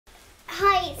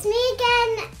Hi, it's me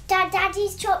again.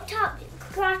 Daddy's chopped up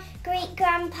great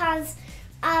grandpa's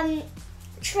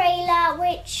trailer,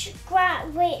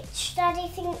 which Daddy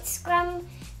thinks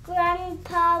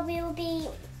grandpa will be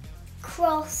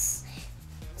cross.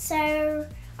 So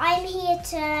I'm here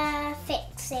to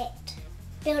fix it,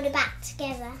 build it back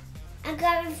together.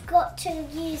 I've got to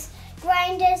use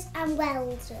grinders and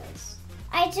welders.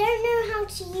 I don't know how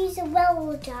to use a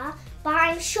welder, but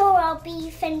I'm sure I'll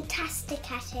be fantastic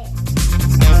at it.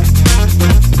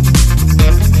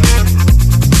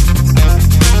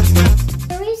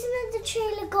 The reason that the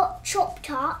trailer got chopped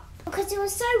up because it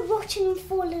was so rotten and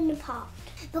falling apart.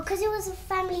 Because it was a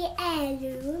family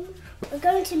heirloom, we're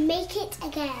going to make it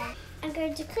again. I'm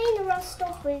going to clean the rust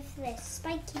off with this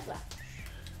spiky brush.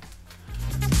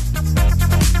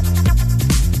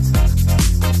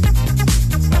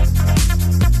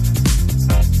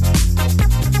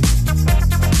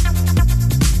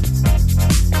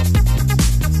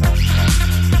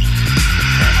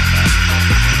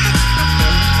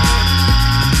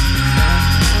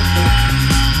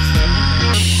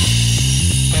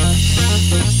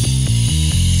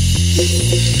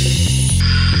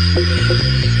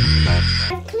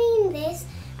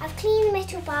 I've cleaned the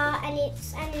metal bar and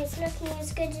it's looking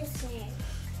as good as new.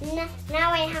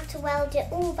 Now I have to weld it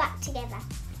all back together.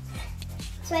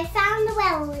 So I found the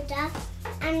welder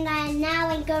and now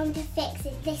I'm going to fix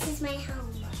it. This is my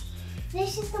homework.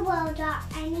 This is the welder.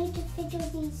 I need to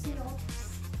fiddle these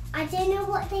knobs. I don't know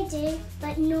what they do,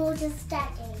 but nor does Daddy.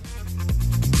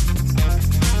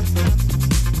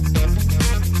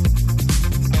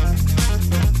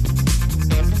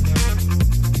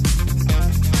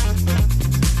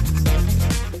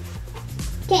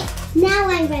 Okay, now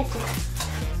I'm ready.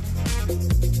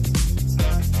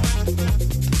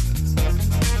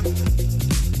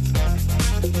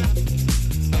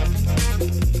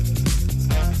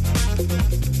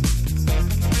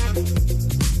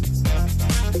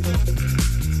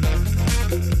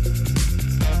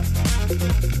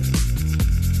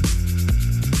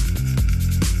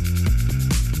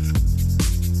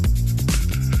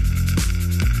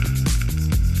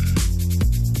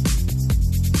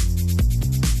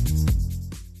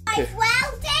 I've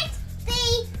welded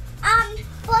the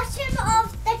bottom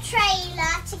of the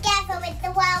trailer together with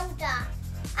the welder.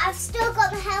 I've still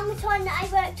got my helmet on. I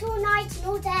worked all night and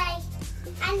all day.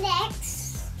 And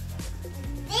next,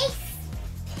 this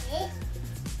bit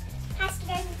has to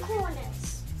go in the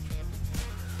corners.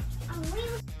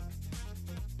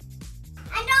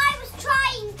 And I was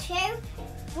trying to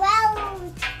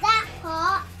weld that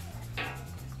part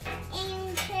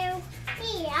into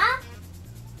here.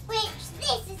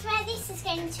 This is where this is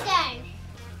going to go.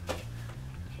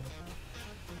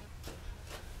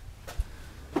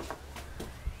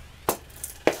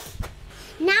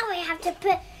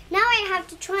 Now I have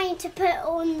to try to put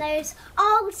on those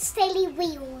old silly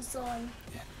wheels on.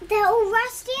 They're all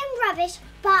rusty and rubbish,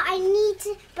 but I need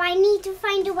to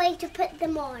find a way to put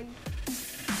them on.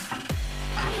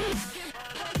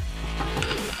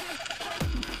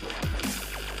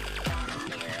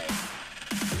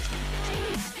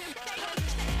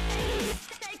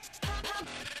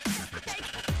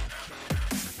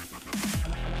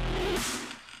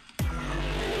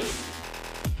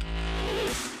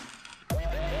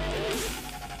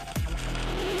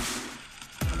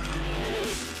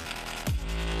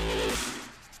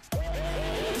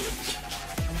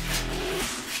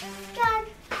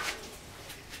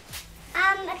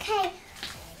 Okay,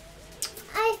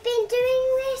 I've been doing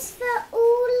this for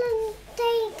all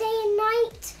day and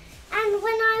night, and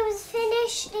when I was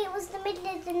finished, it was the middle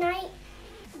of the night.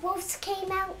 Wolves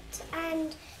came out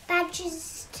and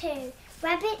badgers too.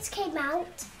 Rabbits came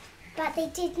out, but they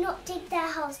did not dig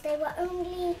their holes. They were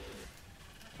only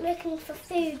looking for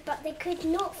food, but they could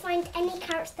not find any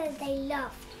carrots that they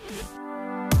loved.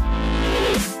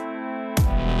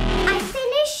 I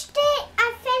finished it.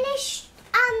 I finished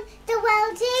the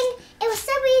welding. It was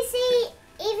so easy,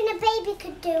 even a baby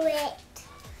could do it.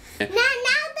 Now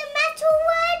the metal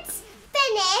wood's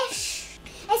finished.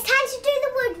 It's time to do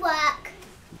the woodwork.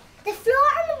 The floor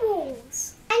and the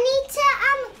walls. I need to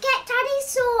get Daddy's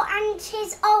saw and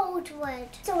his old wood.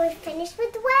 So we're finished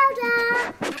with the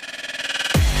welder.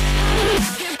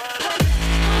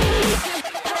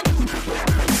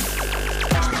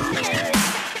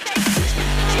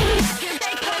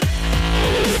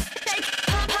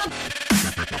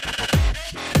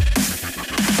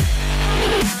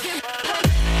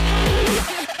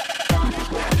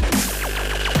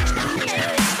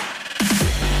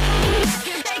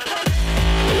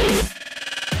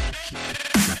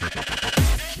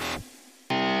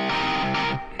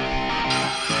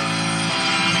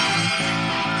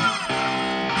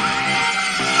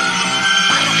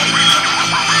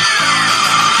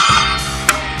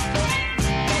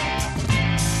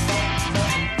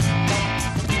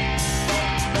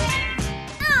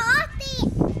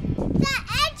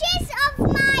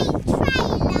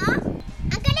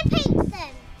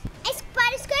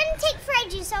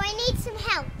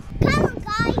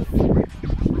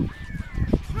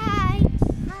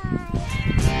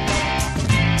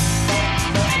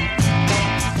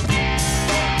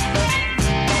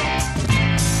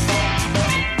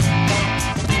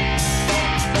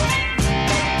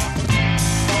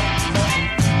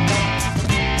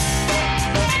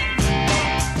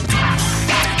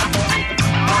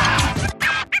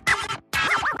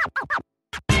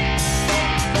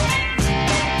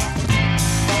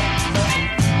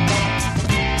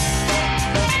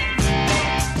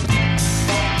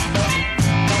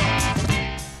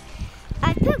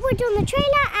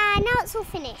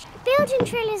 Building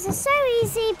trailers are so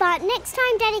easy, but next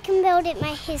time Daddy can build it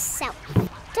by himself.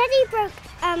 Daddy broke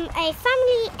a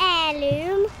family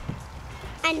heirloom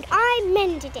and I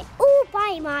mended it all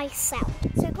by myself.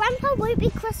 So Grandpa won't be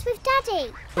cross with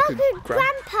Daddy. How could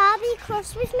Grandpa be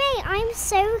cross with me? I'm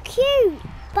so cute.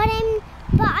 But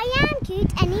I am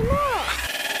cute anymore.